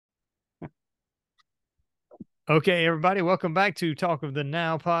Okay, everybody, welcome back to Talk of the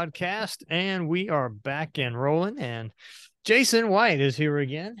Now podcast. And we are back and rolling. And Jason White is here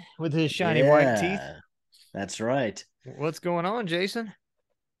again with his shiny white teeth. Yeah, that's right. What's going on, Jason?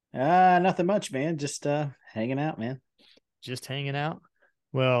 Nothing much, man. Just hanging out, man. Just hanging out.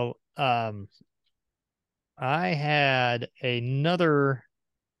 Well, I had another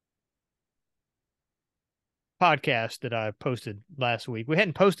podcast that I posted last week. We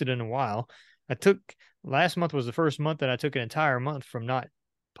hadn't posted in a while. Last month was the first month that I took an entire month from not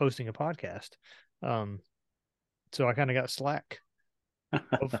posting a podcast. So I kind of got slack.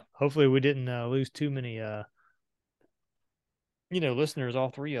 Hopefully we didn't lose too many listeners, all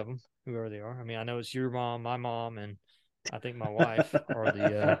three of them, whoever they are. I mean, I know it's your mom, my mom, and I think my wife are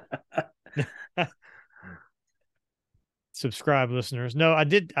the subscribe listeners. No, I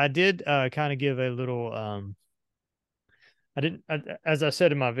did kind of give a little as I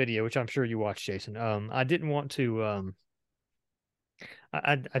said in my video, which I'm sure you watched, Jason. I didn't want to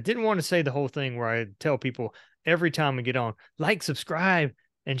I didn't want to say the whole thing where I tell people every time we get on, like, subscribe,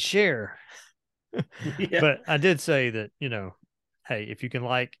 and share. Yeah. But I did say that, hey, if you can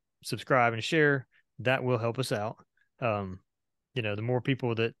like, subscribe, and share, that will help us out. The more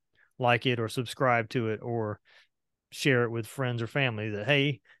people that like it or subscribe to it or share it with friends or family that,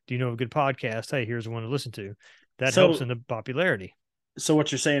 hey, do you know a good podcast? Hey, here's one to listen to. That helps in the popularity. So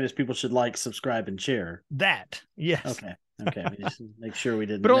what you're saying is people should like, subscribe, and share. That, yes. Okay. We just make sure we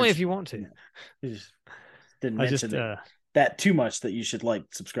didn't. But only if you want to. We just didn't mention that too much that you should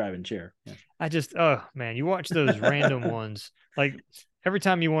like, subscribe, and share. Yeah. Oh man, you watch those random ones. Like every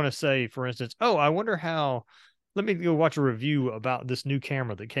time you want to say, for instance, oh, I wonder how. Let me go watch a review about this new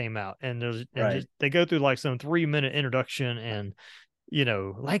camera that came out, and they go through like some 3-minute introduction and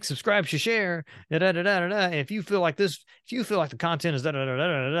like, subscribe, share, da da da da da. And if you feel like the content is da da da da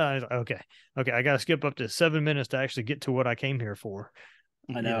da da, okay, I got to skip up to 7 minutes to actually get to what I came here for.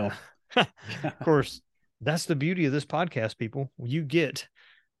 I know. Of course, that's the beauty of this podcast, people. You get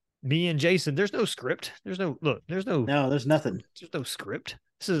me and Jason. There's no script. There's no There's nothing. There's no script.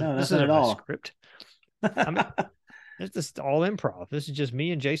 This isn't at all script. I mean, it's just all improv. This is just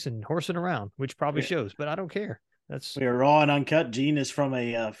me and Jason horsing around, which probably shows, but I don't care. We are raw and uncut. Gene is from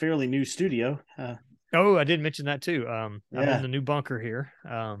a fairly new studio. I did mention that too. I'm in the new bunker here,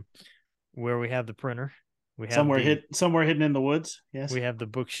 where we have the printer. We have somewhere hidden in the woods. Yes, we have the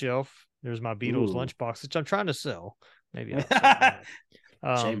bookshelf. There's my Beatles lunchbox, which I'm trying to sell. Maybe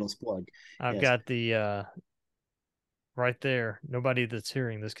shameless plug. I've got the right there. Nobody that's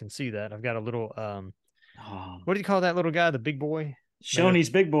hearing this can see that. I've got a little what do you call that little guy? The big boy. Shoney's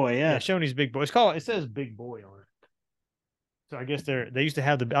big boy. Yeah, Shoney's big boy. It says big boy on it. So I guess they used to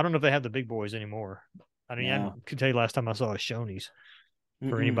have I don't know if they have the big boys anymore. I mean, I could tell you last time I saw a Shoney's.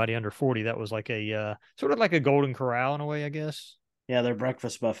 For anybody under 40, that was like a sort of like a Golden Corral in a way, I guess. Yeah, their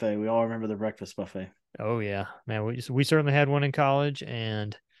breakfast buffet. We all remember the breakfast buffet. Oh yeah, man. We certainly had one in college,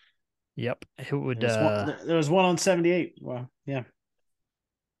 and yep, it would. There was one on 78. Well, yeah.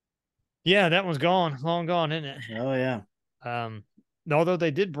 Yeah, that one's gone, long gone, isn't it? Oh yeah. Although they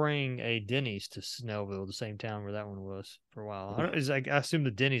did bring a Denny's to Snellville, the same town where that one was for a while. I assume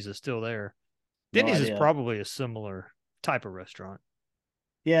the Denny's is still there. Denny's is probably a similar type of restaurant.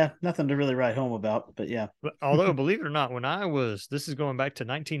 Yeah, nothing to really write home about, but yeah. But although, believe it or not, this is going back to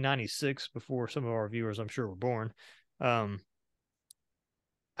 1996, before some of our viewers, I'm sure, were born.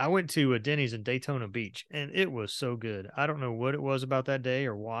 I went to a Denny's in Daytona Beach, and it was so good. I don't know what it was about that day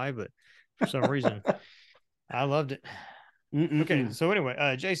or why, but for some reason, I loved it. Okay, so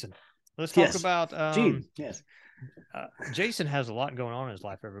anyway, Jason, let's talk about Gene. Yes. Jason has a lot going on in his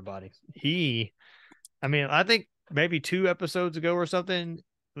life, everybody. I think maybe 2 episodes ago or something,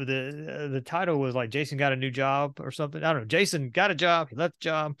 the title was like Jason got a new job or something. I don't know. Jason got a job. He left the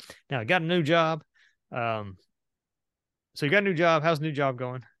job. Now he got a new job. So you got a new job. How's the new job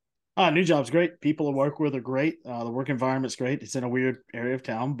going? New job's great. People to work with are great. The work environment's great. It's in a weird area of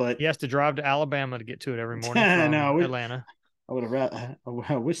town, but he has to drive to Alabama to get to it every morning from Atlanta.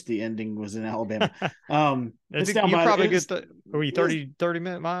 I wish the ending was in Alabama. It's down by, probably get 30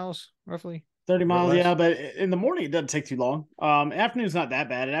 minute miles roughly. 30 miles, yeah, but in the morning it doesn't take too long. Afternoon's not that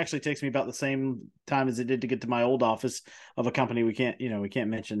bad. It actually takes me about the same time as it did to get to my old office of a company. We can't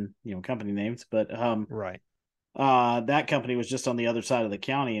mention company names, but right. That company was just on the other side of the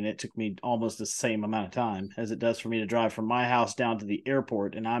county, and it took me almost the same amount of time as it does for me to drive from my house down to the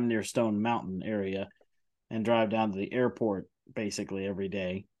airport, and I'm near Stone Mountain area, and drive down to the airport basically every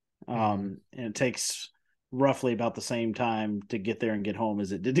day. And it takes roughly about the same time to get there and get home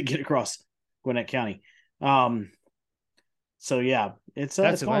as it did to get across Gwinnett County. So yeah, it's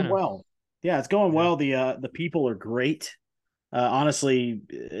going well. Yeah, it's going Yeah. well. The people are great. Honestly,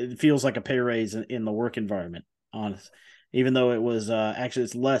 it feels like a pay raise in the work environment. Honest, even though it was actually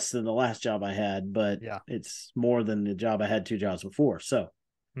it's less than the last job I had, but Yeah. it's more than the job I had 2 jobs before. So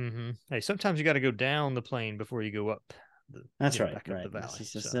Hey, sometimes you got to go down the plane before you go up the, that's right, back up right. the It's valley.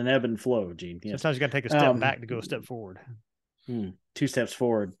 just it's So an ebb and flow, Gene. Yes. sometimes you got to take a step Um, back to go a step forward. 2 steps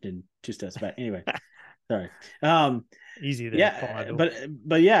forward and 2 steps back. Anyway, sorry. Um, Easy there, Paul yeah, Abdul.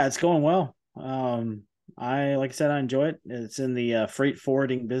 but yeah, it's going well. I like I said, I enjoy it. It's in the freight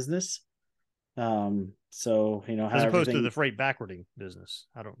forwarding business. So how As opposed to everything the freight backwarding business.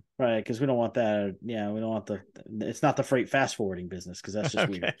 I don't. right because we don't want that. Yeah, we don't want the. It's not the freight fast forwarding business because that's just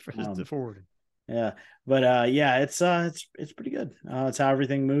weird. Okay, for the forwarding. Yeah, but yeah, it's pretty good. It's how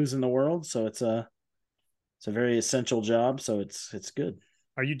everything moves in the world, so it's a very essential job. So it's good.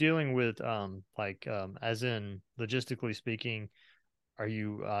 Are you dealing with as in logistically speaking? Are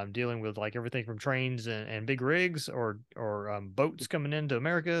you dealing with like everything from trains and big rigs or boats coming into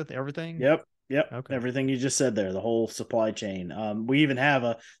America? Everything. Yep. Okay. Everything you just said there, the whole supply chain. We even have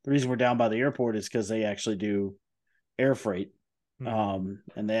the reason we're down by the airport is because they actually do air freight. And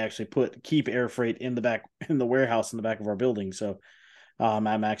they actually keep air freight in the back in the warehouse in the back of our building. So I'm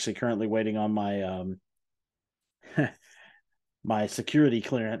actually currently waiting on my my security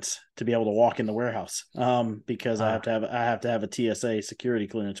clearance to be able to walk in the warehouse. Because I have to have a TSA security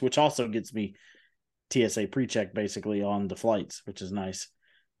clearance, which also gets me TSA pre-check basically on the flights, which is nice.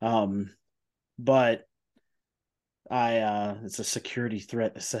 But it's a security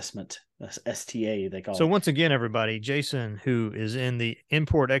threat assessment, STA they call So it. once again, everybody, Jason, who is in the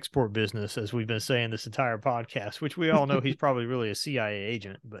import export business, as we've been saying this entire podcast, which we all know he's probably really a CIA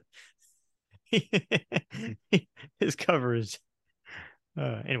agent, but his cover is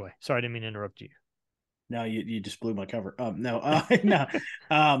anyway. Sorry, I didn't mean to interrupt you. No, you just blew my cover. No, no.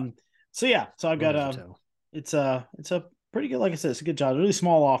 So yeah, so I've got it's a pretty good, like I said, it's a good job. Really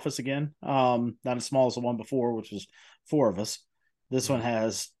small office again. Not as small as the one before, which was 4 of us. This one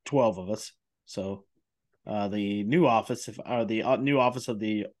has 12 of us. So the new office, new office of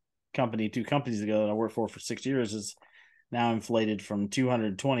the company 2 companies ago that I worked for 6 years is now inflated from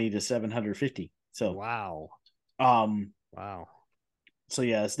 220 to 750. So wow. Wow. So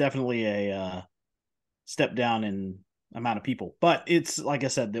yeah, it's definitely a step down in amount of people, but it's like I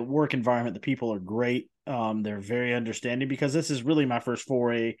said, the work environment, the people are great. They're very understanding because this is really my first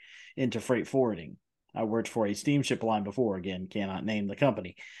foray into freight forwarding. I worked for a steamship line before, again, cannot name the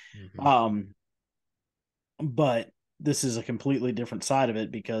company. But this is a completely different side of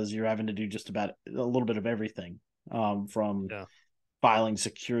it because you're having to do just about a little bit of everything, from filing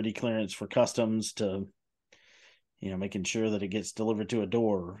security clearance for customs to making sure that it gets delivered to a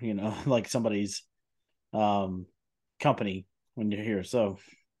door, like somebody's company when you're here. So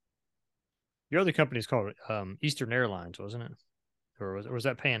your other company is called Eastern Airlines, wasn't it? Or was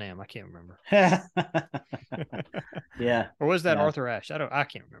that Pan Am? I can't remember. Yeah. Or was that Arthur Ashe? I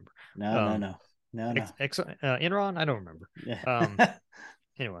can't remember. No. Enron? I don't remember. Yeah.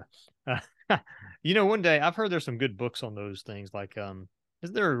 Anyway, one day I've heard there's some good books on those things. Like,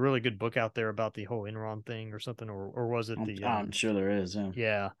 is there a really good book out there about the whole Enron thing or something? Or was it I'm sure there is.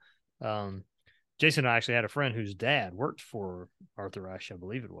 Yeah. Jason and I actually had a friend whose dad worked for Arthur Ashe, I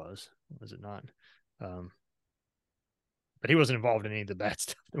believe it was. Was it not? But he wasn't involved in any of the bad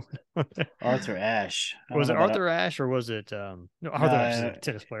stuff. Arthur Ashe. Was it Arthur Ashe or was it no, Arthur Ashe is a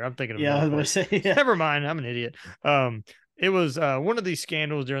tennis player. I'm thinking of I was going to say, yeah. Never mind, I'm an idiot. It was one of these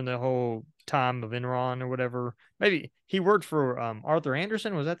scandals during the whole time of Enron or whatever. Maybe he worked for Arthur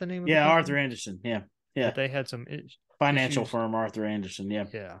Anderson. Was that the name of the company? Arthur Anderson. Yeah. But they had some financial firm Arthur Anderson.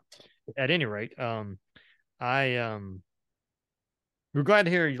 Yeah. At any rate, we're glad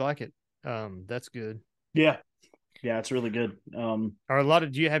to hear you like it. That's good. Yeah, it's really good. Are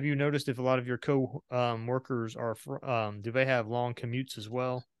have you noticed if a lot of your workers are do they have long commutes as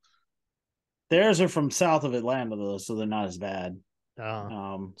well? Theirs are from south of Atlanta though, so they're not as bad.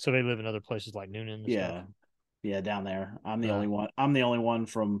 So they live in other places like Noonan. Yeah, down there. I'm the only one. I'm the only one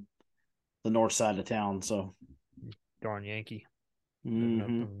from the north side of town. So darn Yankee. Mm-hmm. Up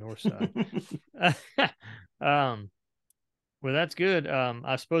on the north side. Well, that's good.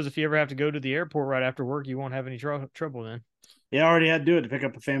 I suppose if you ever have to go to the airport right after work, you won't have any trouble then. Yeah, I already had to do it to pick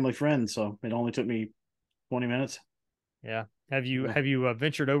up a family friend, so it only took me 20 minutes. Yeah. Have you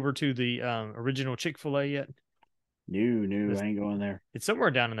ventured over to the original Chick-fil-A yet? No, I ain't going there. It's somewhere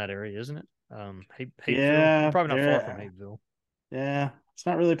down in that area, isn't it? Hapeville. Yeah, you're probably not far from Hapeville. Yeah, it's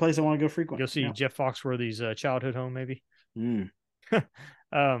not really a place I want to go frequent. Go see Jeff Foxworthy's childhood home, maybe.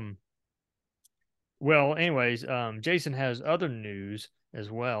 Well, anyways, Jason has other news. as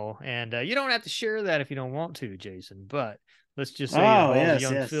well. And you don't have to share that if you don't want to, Jason. But let's just say it Oh, involves a yes,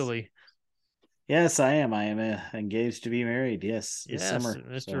 young yes. filly. Yes, I am. I am engaged to be married. Yes, this Yes,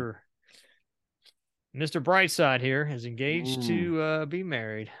 summer. So, Mr. Brightside here is engaged mm, to be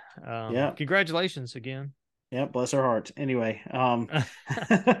married. yeah, Congratulations again. yeah. Bless her heart. Anyway,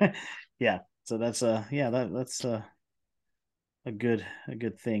 yeah. So that's that's a good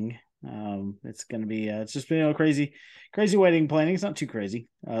thing. It's gonna be it's just been a crazy wedding planning. It's not too crazy,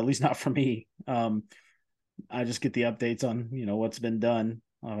 at least not for me. I just get the updates on what's been done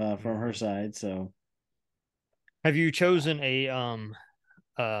from her Mhm. side. So Have you chosen a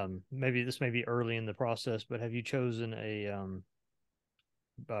maybe this may be early in the process, but have you chosen a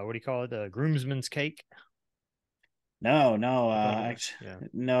what do you call it? A groomsman's cake? no, no, Probably. actually, Yeah.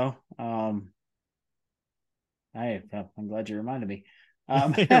 no. I'm glad you reminded me.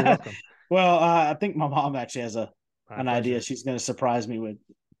 Um, You're welcome. well, I think my mom actually has My an idea pleasure. she's going to surprise me with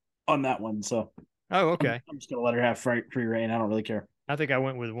on that one. So Oh, I'm, okay. I'm just going to let her have free reign. I don't really care. I think I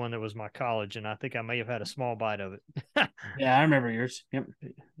went with one that was my college, and I think I may have had a small bite of it. Yeah, I remember yours. Yep.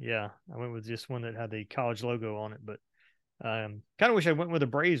 Yeah, I went with just one that had the college logo on it, but kind of wish I went with a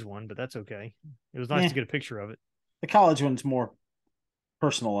Braves one, but that's okay. It was nice Yeah, to get a picture of it. the college one's more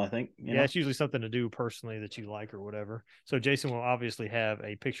personal, I think. Yeah, it's usually something to do personally that you like or whatever. So Jason will obviously have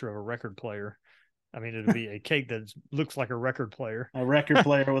a picture of a record player. I mean, it'll be a cake that looks like a record player. A record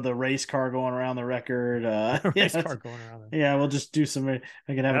player with a race car going around the record. A Yeah, race car going around there. yeah. We'll just do some. I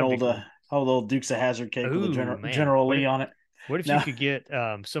can have an That'd be cool. old Dukes of Hazard cake with a Ooh, man. General Lee on it. What if you No, could get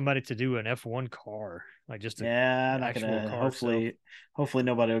somebody to do an F1 car, like just an yeah, I'm not actual gonna. car itself? Hopefully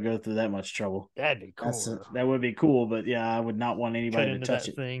nobody will go through that much trouble. That'd be cool though. That would be cool, but yeah, I would not want Cut anybody to into touch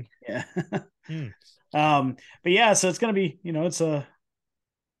that it. thing. Yeah. Hmm. But yeah, so it's gonna be,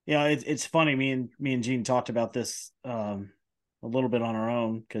 it's it's funny. Me and Gene talked about this a little bit on our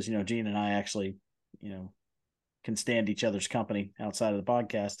own because Gene and I actually, you know, can stand each other's company outside of the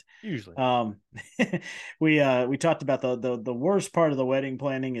podcast. Usually. Um, we talked about the worst part of the wedding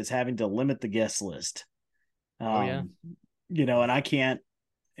planning is having to limit the guest list. Oh yeah. Um, and I can't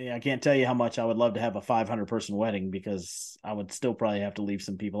tell you how much I would love to have a 500 person wedding because I would still probably have to leave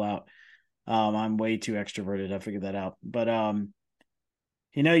some people out. I'm way too extroverted. I figured that out. But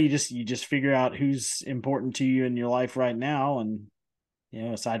you just figure out who's important to you in your life right now, and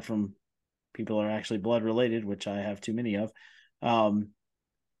aside from people that are actually blood related, which I have too many of,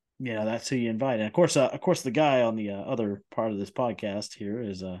 that's who you invite. And of course, the guy on the other part of this podcast here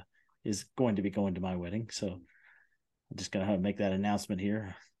is going to be going to my wedding. So I'm just gonna have to make that announcement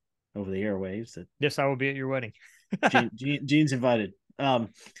here over the airwaves that Yes, I will be at your wedding. Gene's invited.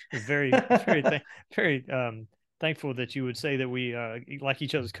 Very, very, very thankful that you would say that we like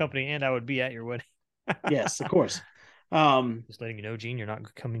each other's company, and I would be at your wedding. Yes, of course. Just letting you know, Gene, you're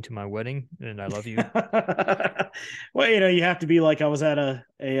not coming to my wedding, and I love you. Well, you have to be like I was at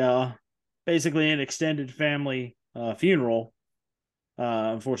a basically an extended family funeral.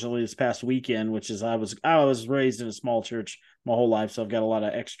 Unfortunately, this past weekend, which is I was raised in a small church my whole life, so I've got a lot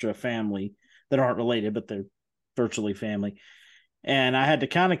of extra family that aren't related, but they're virtually family. And I had to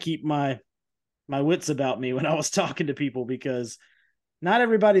kind of keep my wits about me when I was talking to people because not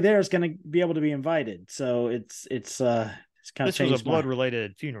everybody there is going to be able to be invited. So it's kind of This was a changed my. blood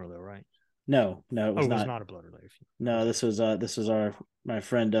related funeral, though, right? No, it Oh, was it was not. not a blood related funeral. No, Okay. this was my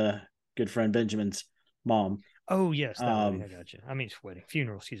friend, good friend Benjamin's mom. Oh, yes, that wedding. Um, I got you. I mean, wedding,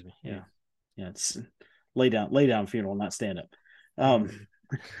 funeral. Excuse me. yeah, Yeah. yeah, it's lay down funeral, not stand up. Um,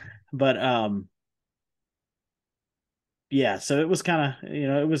 Mm-hmm. but yeah, so it was kind of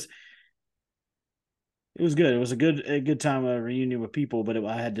it was good. It was a good time, a reunion with people, but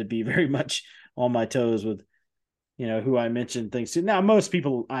I had to be very much on my toes with who I mentioned things to. Now, most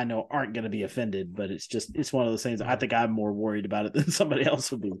people I know aren't going to be offended, but it's one of those things. I think I'm more worried about it than somebody else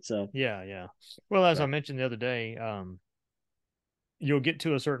would be. So Yeah, yeah. Well, as I but, mentioned the other day, you'll get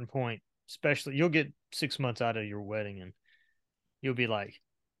to a certain point, especially you'll get 6 months out of your wedding, and you'll be like,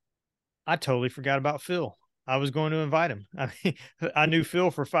 I totally forgot about Phil. I was going to invite him. I mean, I knew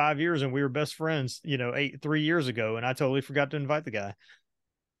Phil for 5 years, and we were best friends, 3 years ago, and I totally forgot to invite the guy.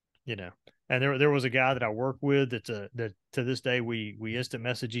 And there was a guy that I work with that to this day we instant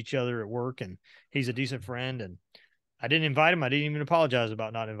message each other at work, and he's a decent friend, and I didn't invite him. I didn't even apologize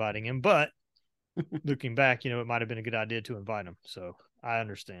about not inviting him, but looking back, it might have been a good idea to invite him. So I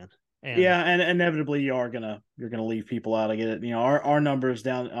understand. And yeah, and inevitably you're gonna leave people out. I get it. Our numbers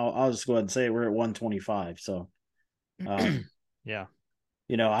down. I'll just go ahead and say it. We're at 125. So, yeah,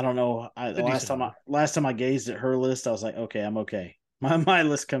 I don't know. it's The a decent number. last time I gazed at her list, I was like, okay, I'm okay. My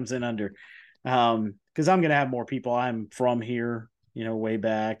list comes in under, because I'm gonna have more people. I'm from here. way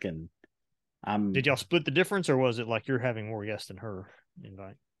back, and Did y'all split the difference, or was it like you're having more guests than her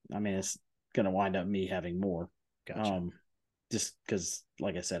invite? I mean, it's going to wind up me having more. Gotcha. Just because,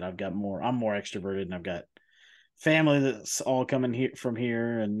 like I said, I'm more extroverted, and I've got family that's all coming here from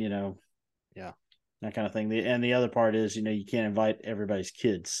here, and Yeah. that kind of thing. And the other part is, you can't invite everybody's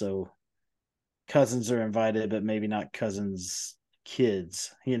kids, so cousins are invited, but maybe not cousins'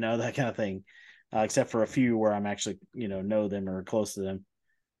 kids, that kind of thing. Except for a few where I'm actually, know them or close to them.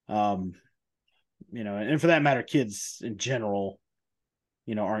 Um, and for that matter, kids in general,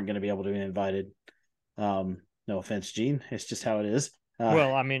 aren't going to be able to be invited. No offense, Gene. It's just how it is.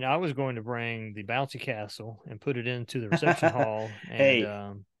 Well, I mean, I was going to bring the bouncy castle and put it into the reception hall, and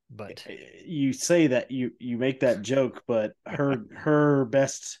Hey, but you say that you make that joke, but her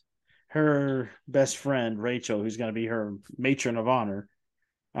best friend Rachel, who's going to be her matron of honor,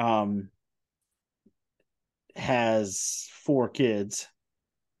 um, has 4 kids,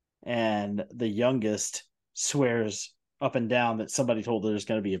 and the youngest swears up and down that somebody told her there's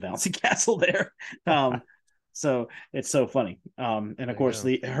going to be a bouncy castle there. So it's so funny. And of course,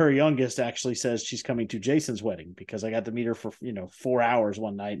 her youngest actually says she's coming to Jason's wedding, because I got to meet her for 4 hours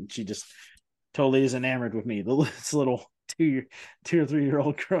one night, and she just totally is enamored with me. This little 2 or 3 year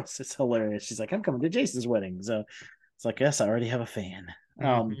old girl, it's hilarious. She's like, I'm coming to Jason's wedding. So it's like, yes, I already have a fan.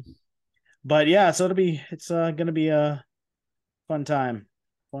 But yeah, so it's gonna be a fun time.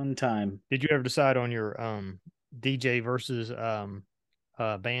 Fun time. Did you ever decide on your DJ versus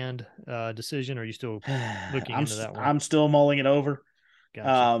band decision? Or are you still looking into that one? I'm still mulling it over.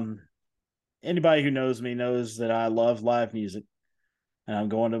 Gotcha. Anybody who knows me knows that I love live music, and I'm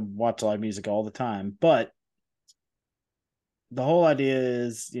going to watch live music all the time. But the whole idea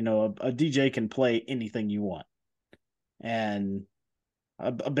is, a DJ can play anything you want, and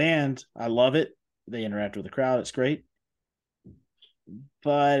a band, I love it. They interact with the crowd. It's great,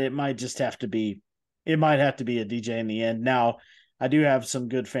 but it might have to be a DJ in the end. Now, I do have some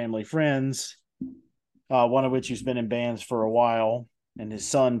good family friends, one of which who's been in bands for a while, and his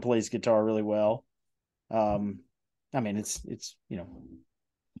son plays guitar really well. I mean, it's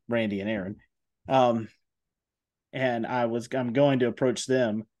Randy and Aaron. And I'm going to approach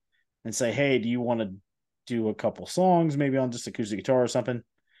them and say, hey, do you want to do a couple songs, maybe on just acoustic guitar or something,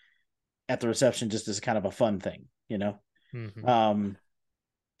 at the reception, just as kind of a fun thing,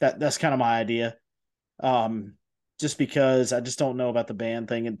 That's kind of my idea. Just because I just don't know about the band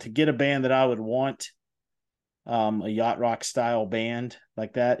thing, and to get a band that I would want, a yacht rock style band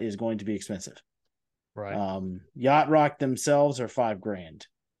like that, is going to be expensive. Right. Yacht Rock themselves are $5,000.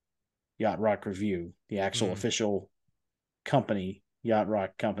 Yacht Rock Review, the actual official company, Yacht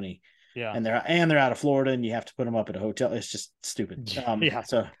Rock company. Yeah. And they're out of Florida, and you have to put them up at a hotel. It's just stupid. Yeah.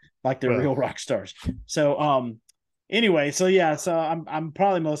 So like they're real rock stars. So anyway, so yeah, so I'm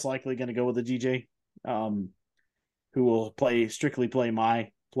probably most likely going to go with a DJ, who will strictly play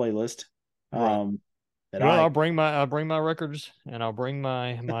my playlist. Right. I'll bring my records, and I'll bring my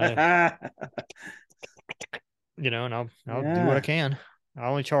and I'll do what I can. I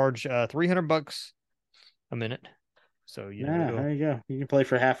only charge $300 a minute. So there you go. You can play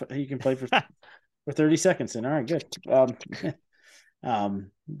for for 30 seconds. And all right, good.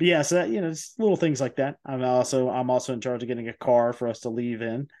 But yeah, so that, it's little things like that. I'm also in charge of getting a car for us to leave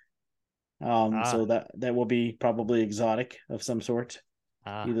in. So that will be probably exotic of some sort,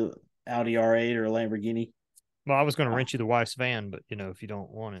 either Audi R8 or a Lamborghini. Well, I was going to rent you the wife's van, but if you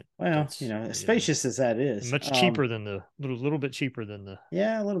don't want it, well, as spacious as that is, much cheaper than the little bit cheaper than the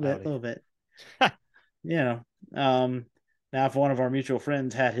a little bit. Now if one of our mutual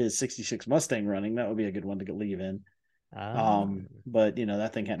friends had his '66 Mustang running, that would be a good one to leave in. But that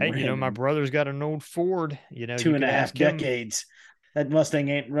thing hadn't. Hey, my brother's got an old Ford. 2.5 decades. That Mustang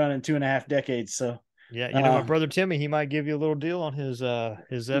ain't running 2.5 decades. So yeah, my brother Timmy, he might give you a little deal on his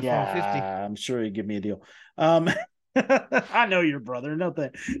F-150. Yeah, I'm sure he'd give me a deal. I know your brother.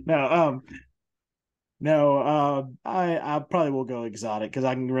 I probably will go exotic, because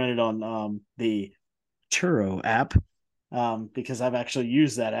I can rent it on the Turo app, because I've actually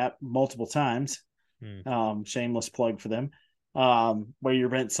used that app multiple times. Shameless plug for them. Where you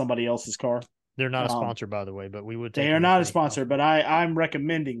rent somebody else's car. They're not a sponsor, by the way, but we would. They are not a sponsor, but I'm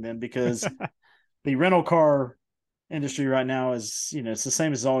recommending them, because the rental car industry right now is, it's the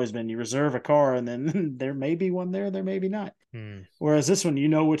same as it's always been. You reserve a car, and then there may be one there may be not. Whereas this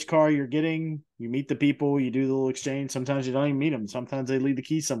one, which car you're getting, you meet the people, you do the little exchange. Sometimes you don't even meet them. Sometimes they leave the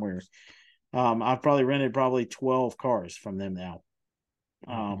key somewhere. I've probably rented 12 cars from them now.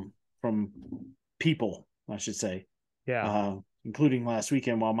 From people, I should say. Yeah. Including last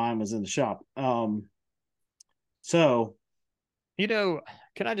weekend while mine was in the shop. So You know,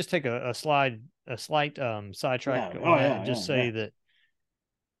 can I just take a slight sidetrack Yeah. on Oh that and yeah. just Yeah. say Yeah. that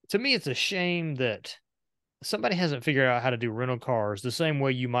to me, it's a shame that somebody hasn't figured out how to do rental cars the same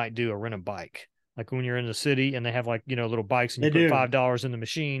way you might do a rent a bike. Like when you're in the city and they have like, little bikes and you They put do. $5 in the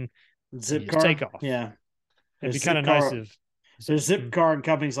machine and you just take Zipcar. off. Yeah. It'd be There's kind of nice Zipcar. if, There's Zipcar and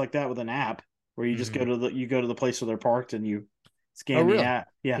companies like that with an app where you just mm-hmm. go to the place where they're parked and you Oh, scan the really? app.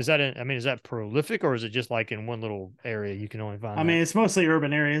 Yeah. Is that prolific or is it just like in one little area you can only find I that? mean, it's mostly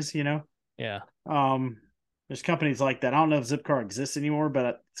urban areas, you know. Yeah. Um, there's companies like that. I don't know if Zipcar exists anymore,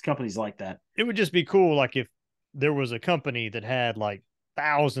 but it's companies like that. It would just be cool, like if there was a company that had like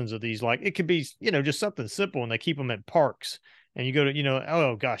thousands of these, like it could be, just something simple and they keep them at parks and you go to,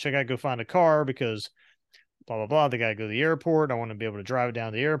 oh gosh, I got to go find a car because blah, blah, blah. They got to go to the airport. I want to be able to drive it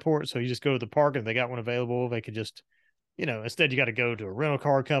down to the airport. So you just go to the park and they got one available. They could just, instead you got to go to a rental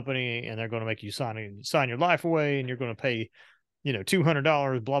car company and they're going to make you sign your life away and you're going to pay,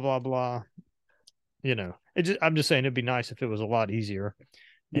 $200, blah, blah, blah. I'm just saying it'd be nice if it was a lot easier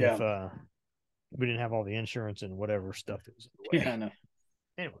and if Yeah. we didn't have all the insurance and whatever stuff that was in the way. Yeah, I know.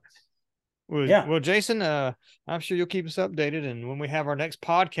 Anyway. Yeah. Well, Jason, I'm sure you'll keep us updated. And when we have our next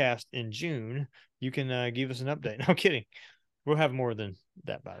podcast in June, you can give us an update. No kidding. We'll have more than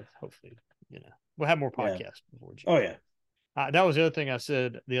that by hopefully, we'll have more Yeah. podcasts before June. Oh yeah. That was the other thing I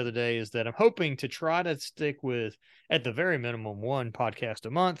said the other day is that I'm hoping to try to stick with, at the very minimum, one podcast a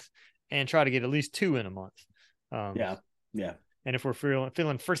month and try to get at least two in a month. Yeah. Yeah. And if we're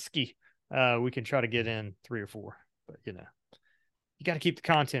feeling frisky, we can try to get in 3 or 4. But you got to keep the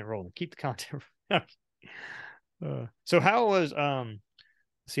content rolling. Keep the content. So how was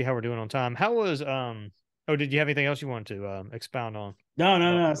see how we're doing on time? How was oh, did you have anything else you wanted to expound on? No,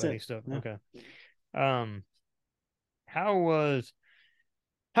 no, no, that's any it. stuff? No. Okay. Um, how was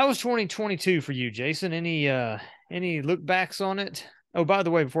 2022 for you, Jason? Any look backs on it? Oh, by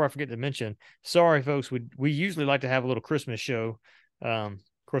the way, before I forget to mention, sorry folks, we usually like to have a little Christmas show. Of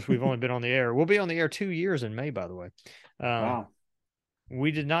course, we've only been on the air. We'll be on the air 2 years in May, by the way. Wow.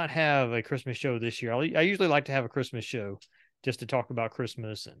 We did not have a Christmas show this year. I usually like to have a Christmas show just to talk about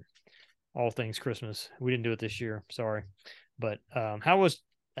Christmas and all things Christmas. We didn't do it this year. Sorry. But how was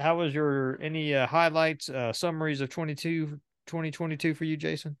your any highlights, summaries of 2022 for you,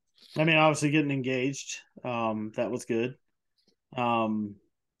 Jason? I mean, obviously getting engaged. That was good. I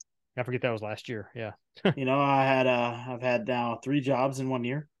forget that was last year. Yeah. I've had now 3 jobs in 1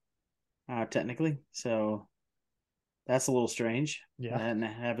 year, technically. So that's a little strange. Yeah. That hadn't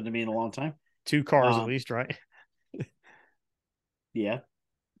happened to me in a long time. 2 cars at least, right? Yeah.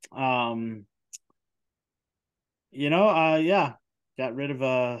 Yeah. Got rid of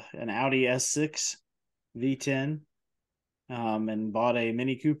an Audi S6 V10, and bought a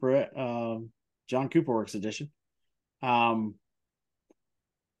Mini Cooper, John Cooper Works edition.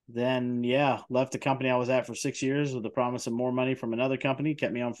 Then left the company I was at for 6 years with the promise of more money from another company.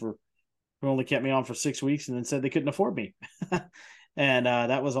 Only kept me on for 6 weeks, and then said they couldn't afford me. And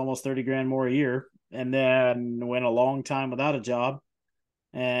that was almost 30 grand more a year. And then went a long time without a job,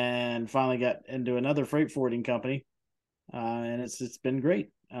 and finally got into another freight forwarding company. And it's been great.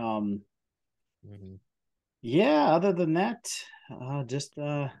 Yeah, other than that, just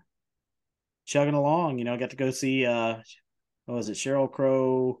chugging along. I got to go see what was it, Sheryl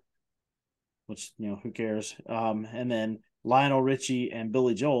Crow, which who cares? And then Lionel Richie and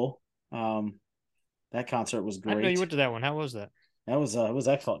Billy Joel. That concert was great. I know you went to that one. How was that? That was it was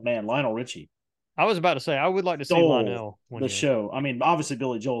excellent, man. Lionel Richie. I was about to say I would like to see Lionel the show. I mean, obviously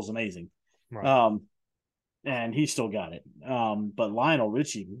Billy Joel's amazing. Right. And he still got it. But Lionel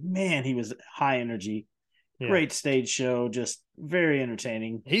Richie, man, he was high energy. Yeah. Great stage show, just very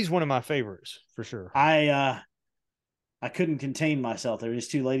entertaining. He's one of my favorites for sure. I couldn't contain myself. There was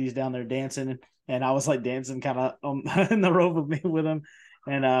 2 ladies down there dancing, and I was like dancing kind of in the row with them.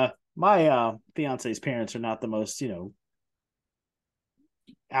 And my fiance's parents are not the most,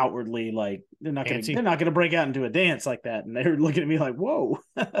 outwardly, like they're not gonna break out into a dance like that, and they were looking at me like, whoa.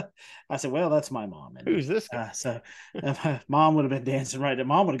 I said, well, that's my mom. And who's this guy? So mom would have been dancing right there.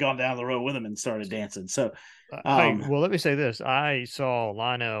 Mom would have gone down the road with him and started dancing. So hey, well, let me say this. I saw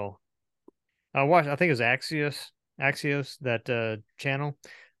Lionel. I think it was Axios, that channel.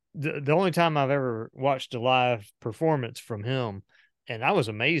 The only time I've ever watched a live performance from him, and I was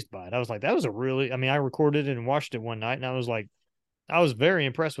amazed by it. I was like, that was I recorded it and watched it one night, and I was like, I was very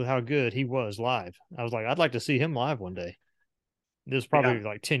impressed with how good he was live. I was like, I'd like to see him live one day. This was probably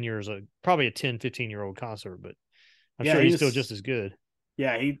like 10 years, probably a 10, 15-year-old concert, but I'm sure he's still just as good.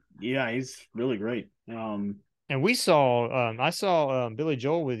 Yeah, he's really great. And I saw Billy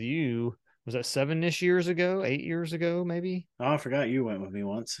Joel with you was that 7-ish years ago, 8 years ago, maybe. Oh, I forgot you went with me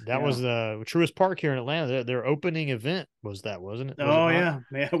once. That was the Truist Park here in Atlanta. Their opening event was that, wasn't it? Was it Oh not?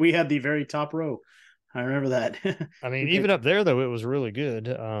 yeah, we had the very top row. I remember that. I mean, We even picked. up there though, it was really good.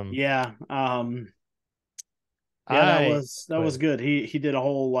 Yeah. Yeah, I that go was ahead. good. He did a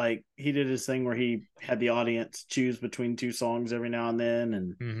whole like he did his thing where he had the audience choose between two songs every now and then,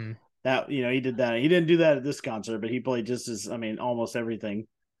 and Mm-hmm. that he did that. He didn't do that at this concert, but he played just as almost everything.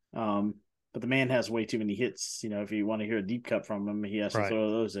 Um, but the man has way too many hits. If you want to hear a deep cut from him, he has to Right. throw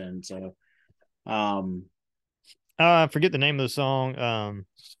those in. So, um, I forget the name of the song.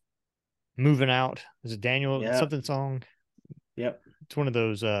 Moving Out. Is it Daniel yeah, something song? yep. It's one of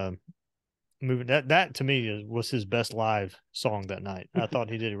those moving that to me was his best live song that night. I thought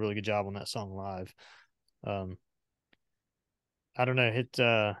he did a really good job on that song live. Um, I don't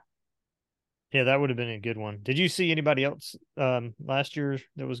know. Yeah, that would have been a good one. Did you see anybody else last year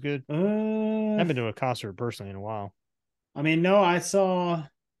that was good? I Uh, haven't been to a concert personally in a while. no, I saw.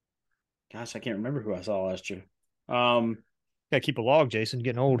 Gosh, I can't remember who I saw last year. Um, Gotta keep a log, Jason.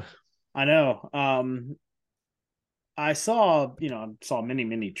 Getting old. I know. I saw, many,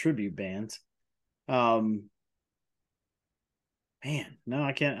 many tribute bands. Um, Man, no,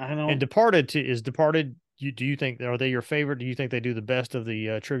 I can't. I And don't. Departed. Do you think are they your favorite? Do you think they do the best of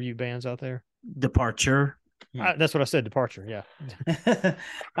the tribute bands out there? Departure. That's what I said. Departure. Yeah.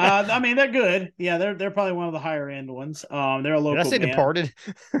 They're good. Yeah, they're probably one of the higher end ones. They're a Did I local say band. Departed?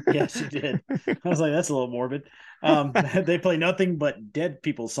 Yes, you did. I was like, that's a little morbid. They play nothing but dead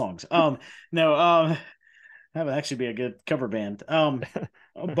people's songs. No, that would actually be a good cover band. With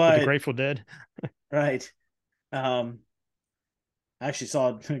the But Grateful Dead. right. Um, I actually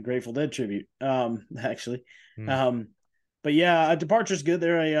saw a Grateful Dead tribute. Actually. Hmm. Um, but yeah, Departure's good.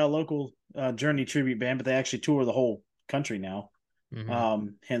 They're a local Journey tribute band, but they actually tour the whole country now. Mm-hmm.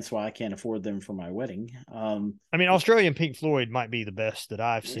 Hence why I can't afford them for my wedding. I mean, Australian Pink Floyd might be the best that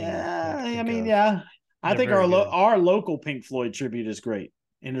I've seen that I Yeah, can I think mean, of. yeah, I They're think very good. our local Pink Floyd tribute is great.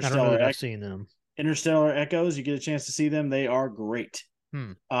 I don't know Interstellar that I've seen them. Interstellar Echoes. You get a chance to see them; they are great.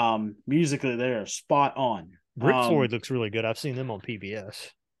 Hmm. Musically, they are spot on. Brit Floyd looks really good. I've seen them on PBS.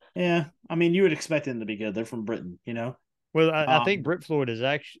 Yeah, I mean, you would expect them to be good. They're from Britain. Well, I think Um, Brit Floyd is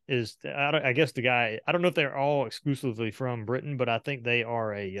actually I guess the guy. I don't know if they're all exclusively from Britain, but I think they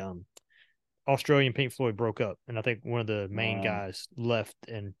are a Australian. Pink Floyd broke up, and I think one of the main uh, guys left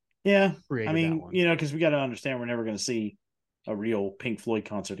and yeah, I created that mean, one. because we got to understand we're never going to see a real Pink Floyd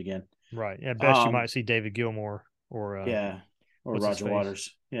concert again. Right. At best, you Um, might see David Gilmour or yeah, or what's his Roger face.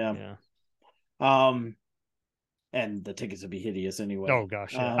 Waters. Yeah. Yeah. Um, and the tickets would be hideous anyway. Oh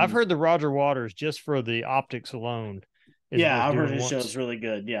gosh, yeah. I've heard the Roger Waters just for the optics alone is Yeah, worth I've heard doing his show is once. really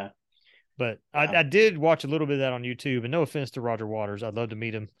good. Yeah, But yeah. I did watch a little bit of that on YouTube, and no offense to Roger Waters, I'd love to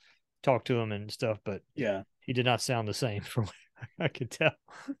meet him, talk to him and stuff, but Yeah. he did not sound the same from what I could tell.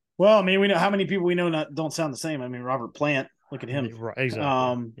 Well, I mean, we know how many people we know don't sound the same. I mean, Robert Plant, look at him. Right,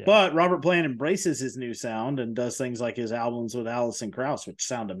 exactly. Yeah. But Robert Plant embraces his new sound and does things like his albums with Alison Krauss, which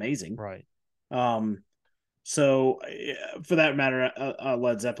sound amazing. Right. Um, so for that matter,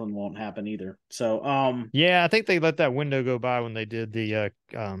 Led Zeppelin won't happen either. So, Yeah, I think they let that window go by when they did the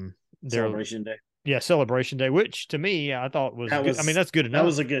their Celebration Day. celebration day, which to me I thought was That good. I mean, was that's good enough, that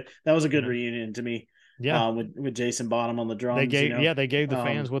was a you good know. reunion to me. Yeah. With Jason Bonham on the They drums, gave they gave the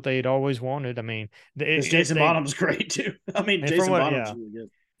fans what they'd always wanted. I mean, because Jason Bonham's great too. I mean, and Jason Bonham's really good.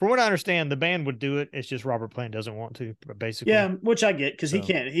 from what I understand, the band would do it. It's just Robert Plant doesn't want to, basically. Yeah, which I get because So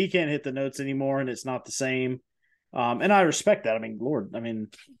he can't hit the notes anymore, and it's not the same. And I respect that. I mean, Lord, I mean,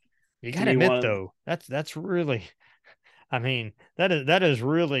 you to got to me, admit one of though, that's really, I mean, that is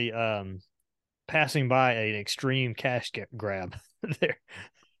really passing by an extreme cash grab there.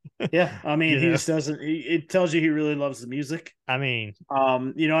 yeah, I mean, You he know, just doesn't. It tells you he really loves the music. I mean,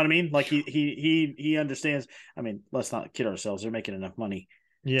 You know what I mean? Like he understands. I mean, let's not kid ourselves. They're making enough money.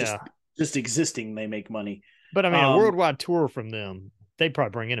 Just yeah, just existing, they make money. but I mean, a Um, worldwide tour from them, they'd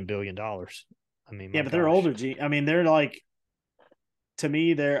probably bring in $1 billion. I mean, yeah, my but they're gosh. older. I mean, they're like to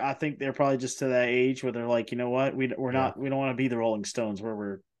me, I think they're probably just to that age where they're like, you know what, Yeah. we don't want to be the Rolling Stones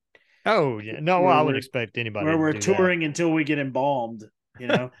Oh yeah. No, well, where I wouldn't we're expect anybody to we're do that. touring until we get embalmed, you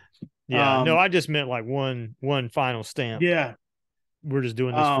know. Yeah. No, Um, I just meant like one final stamp. yeah. We're just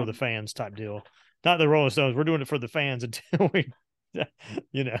doing this for the Um, fans type deal. Not the Rolling Stones. We're doing it for the fans until we,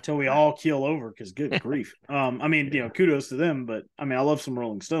 you know. Till we all keel over because good grief. I mean, Yeah. kudos to them, but I mean, I love some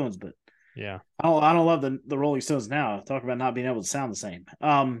Rolling Stones, but Yeah. I don't love the Rolling Stones now. Talk about not being able to sound the same.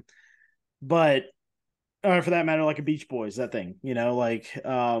 But for that matter, like a Beach Boys, that thing,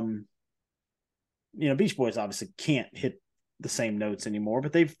 Beach Boys obviously can't hit the same notes anymore,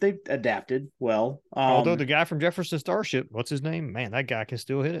 but they've adapted well. Although the guy from Jefferson Starship, what's his name? Man, that guy can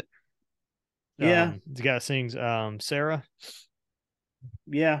still hit it. Yeah, the guy that sings Sarah.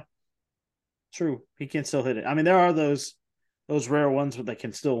 Yeah, true. He can still hit it. I mean, there are those rare ones where they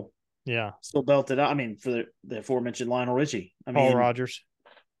can still belt it out. I mean, for the aforementioned Lionel Richie. I mean, Paul Rogers.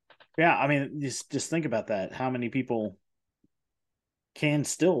 Yeah, I mean, just think about that. How many people can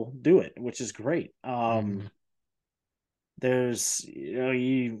still do it, which is great. There's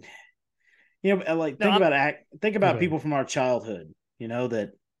like think about people from our childhood,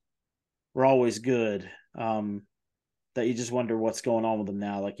 that were always good. That you just wonder what's going on with them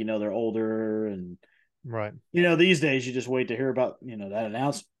now. Like, they're older and right. These days you just wait to hear about,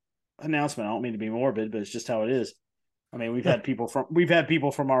 that announcement. I don't mean to be morbid, but it's just how it is. I mean, we've had people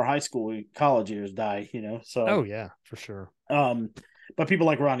from our high school, college years die, so. Oh yeah, for sure. But people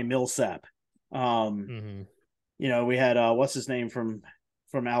like Ronnie Millsap, we had, what's his name from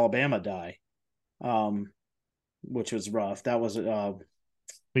Alabama die, which was rough. That was,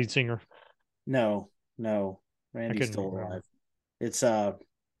 lead singer. No, Randy's still alive. It's I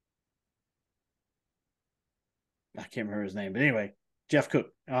can't remember his name, but anyway, Jeff Cook.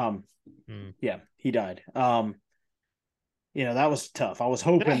 Yeah, he died. That was tough. I was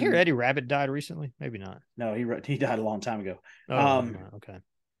hoping. Did I hear Eddie Rabbitt died recently? Maybe not. No, he died a long time ago. Oh, okay.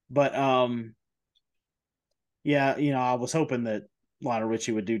 But yeah, I was hoping that Lionel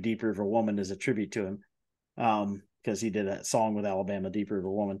Richie would do "Deep River Woman" as a tribute to him, because he did that song with Alabama, "Deep River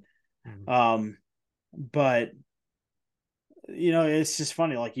Woman." But it's just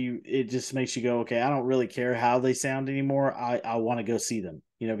funny. Like it just makes you go, okay, I don't really care how they sound anymore. I want to go see them,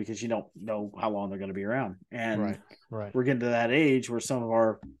 because you don't know how long they're going to be around. And right. We're getting to that age where some of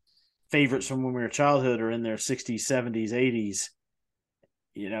our favorites from when we were childhood are in their 60s, 70s, 80s.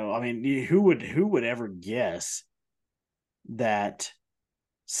 I mean, who would ever guess that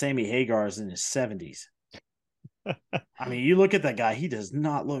Sammy Hagar is in his 70s? I mean, you look at that guy, he does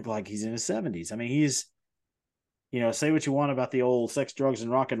not look like he's in his 70s. I mean, he's, say what you want about the old sex, drugs,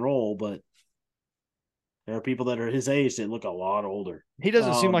 and rock and roll, but there are people that are his age that look a lot older. He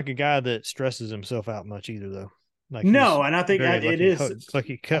doesn't seem like a guy that stresses himself out much either, though. Like, no, and I think it is. What is it?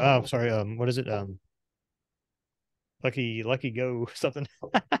 Lucky Go something.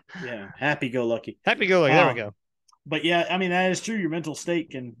 Yeah, Happy Go Lucky. Happy Go Lucky. There we go. But yeah, I mean, that is true. Your mental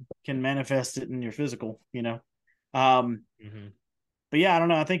state can manifest it in your physical. But yeah, I don't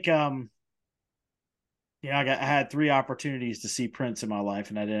know. I think I had 3 opportunities to see Prince in my life,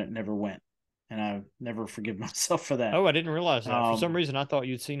 and I never went, and I never forgive myself for that. Oh, I didn't realize that. For some reason, I thought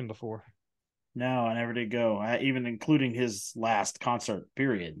you'd seen him before. No, I never did go. Even including his last concert.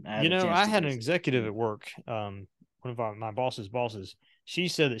 Period. I had an executive at work. One of my boss's bosses. She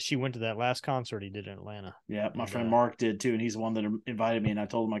said that she went to that last concert he did in Atlanta. Yeah, my friend Mark did too, and he's the one that invited me, and I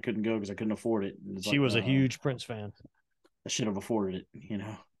told him I couldn't go because I couldn't afford it. She was a huge Prince fan. I should have afforded it,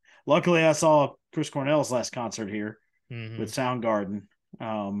 Luckily, I saw Chris Cornell's last concert here with Soundgarden.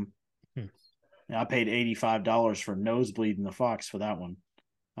 I paid $85 for Nosebleed in the Fox for that one,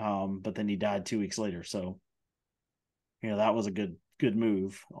 but then he died 2 weeks later. So, that was a good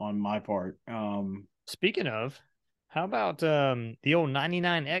move on my part. Speaking of, how about the old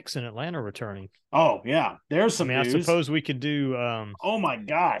 99X in Atlanta returning? Oh yeah, there's some news. I suppose we could do oh my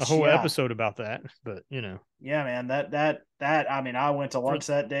gosh, a whole episode about that, but yeah, man, that I mean, I went to lunch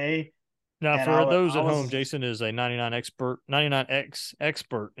that day. Now, for those at home, Jason is a 99X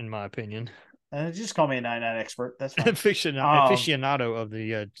expert, in my opinion. Just call me a 99 expert. That's fine. Aficionado of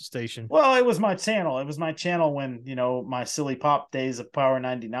the station. Well, it was my channel. It was my channel when my silly pop days of Power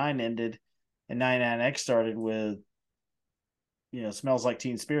 99 ended, and 99X started with Smells Like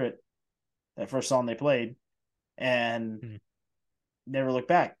Teen Spirit, that first song they played, and never looked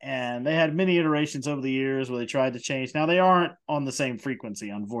back. And they had many iterations over the years where they tried to change. Now they aren't on the same frequency,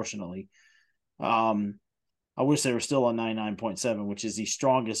 unfortunately. I wish they were still on 99.7, which is the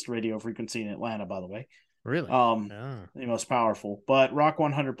strongest radio frequency in Atlanta, by the way. Really? The most powerful. But Rock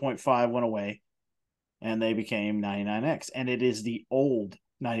 100.5 went away, and they became 99X. And it is the old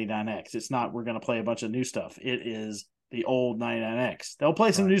 99X. It's not we're going to play a bunch of new stuff. It is the old 99X. They'll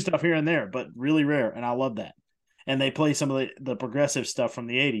play some new stuff here and there, but really rare, and I love that. And they play some of the progressive stuff from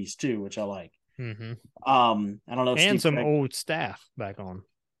the 80s, too, which I like. Mm-hmm. I don't know. And some old staff back on.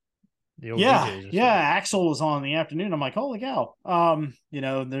 Axel was on in the afternoon. I'm like, holy cow.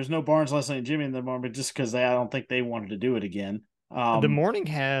 There's no Barnes, Leslie, and Jimmy in the morning, just because I don't think they wanted to do it again. The morning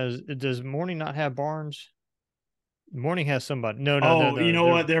does morning not have Barnes? The morning has somebody. No. You know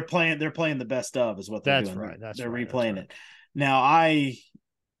what? They're playing the best of is what they're doing. Right. They're replaying it. Now I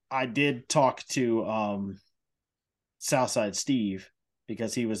did talk to Southside Steve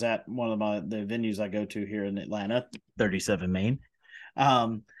because he was at one of the venues I go to here in Atlanta, 37 Main.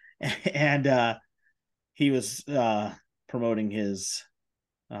 And he was promoting his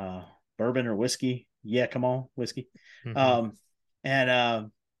bourbon or whiskey. Yeah, come on, whiskey. Mm-hmm. And I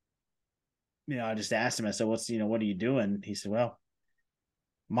just asked him, I said, what are you doing? He said, well,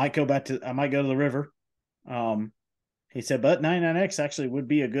 I might go to the river. He said, but 99X actually would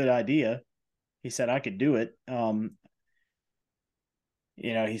be a good idea. He said, I could do it.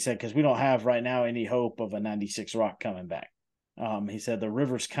 He said, because we don't have right now any hope of a 96 Rock coming back. He said the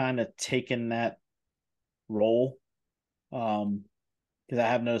river's kind of taken that role. Because I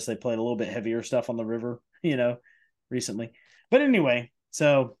have noticed they played a little bit heavier stuff on the river, recently. But anyway,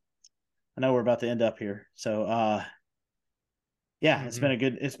 so I know we're about to end up here. So it's been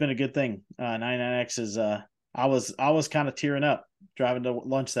a good thing. 99X is I was kind of tearing up driving to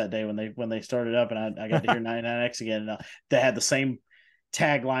lunch that day when they started up, and I got to hear 99X again. And they had the same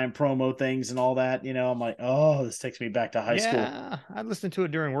tagline promo things and all that. I'm like, oh, this takes me back to high school. Yeah, I listened to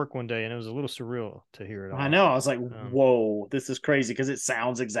it during work one day, and it was a little surreal to hear it all. I know. I was like, whoa, this is crazy because it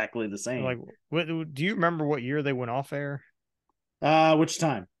sounds exactly the same. Like, do you remember what year they went off air? Which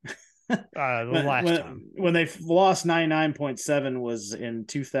time? Last time when they lost 99.7 was in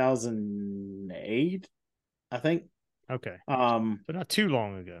 2008, I think. Okay. So not too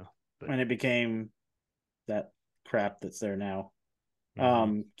long ago. When it became that crap that's there now.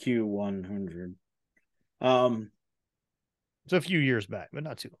 Q100. So a few years back, but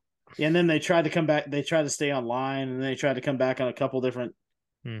not too long. Yeah, and then they tried to come back. They tried to stay online, and they tried to come back on a couple different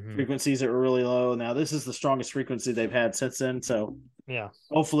frequencies that were really low. Now this is the strongest frequency they've had since then. So yeah,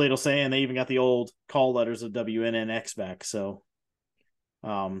 hopefully it'll say. And they even got the old call letters of WNNX back. So,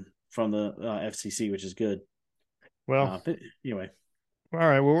 from the FCC, which is good. Well, but anyway. All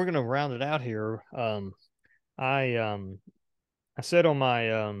right. Well, we're gonna round it out here. I said on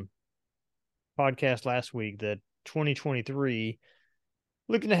my podcast last week that 2023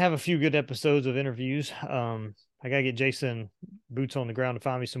 looking to have a few good episodes of interviews. I gotta get Jason boots on the ground to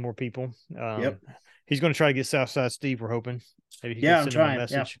find me some more people. Yep. He's going to try to get Southside Steve. We're hoping maybe he can send him a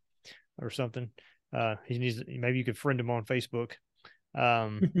message or something. He needs, maybe you could friend him on Facebook,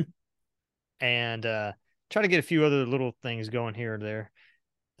 and try to get a few other little things going here and there.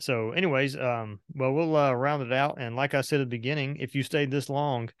 So anyways, well, we'll round it out. And like I said at the beginning, if you stayed this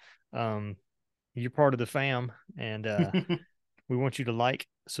long, you're part of the fam, and we want you to like,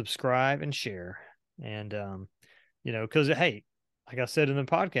 subscribe, and share. And, because, hey, like I said in the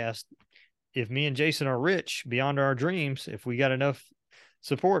podcast, if me and Jason are rich beyond our dreams, if we got enough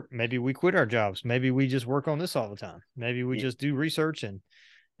support, maybe we quit our jobs. Maybe we just work on this all the time. Maybe we just do research and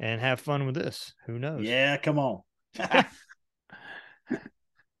have fun with this. Who knows? Yeah, come on.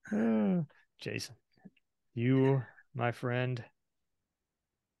 Jason, you, my friend.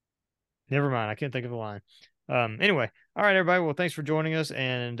 Never mind. I can't think of a line. Anyway, all right, everybody. Well, thanks for joining us,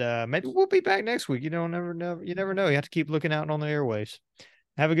 and maybe we'll be back next week. You never know. You have to keep looking out on the airwaves.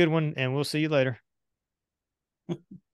 Have a good one, and we'll see you later.